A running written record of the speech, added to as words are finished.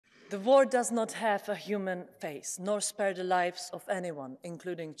The war does not have a human face, nor spare the lives of anyone,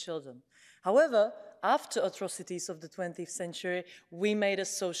 including children. However, after atrocities of the 20th century, we made a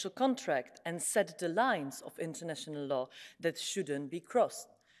social contract and set the lines of international law that shouldn't be crossed.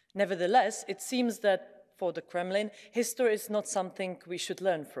 Nevertheless, it seems that for the Kremlin, history is not something we should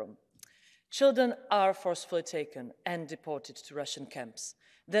learn from. Children are forcefully taken and deported to Russian camps.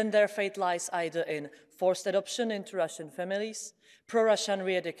 Then their fate lies either in forced adoption into Russian families, pro-Russian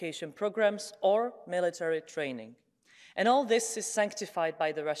re-education programs, or military training. And all this is sanctified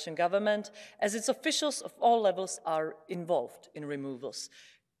by the Russian government, as its officials of all levels are involved in removals,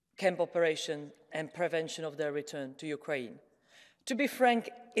 camp operation, and prevention of their return to Ukraine. To be frank,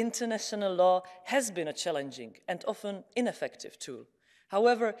 international law has been a challenging and often ineffective tool.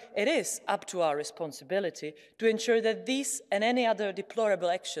 However, it is up to our responsibility to ensure that these and any other deplorable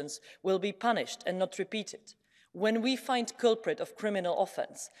actions will be punished and not repeated. When we find culprit of criminal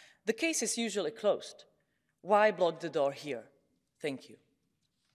offense, the case is usually closed. Why block the door here? Thank you.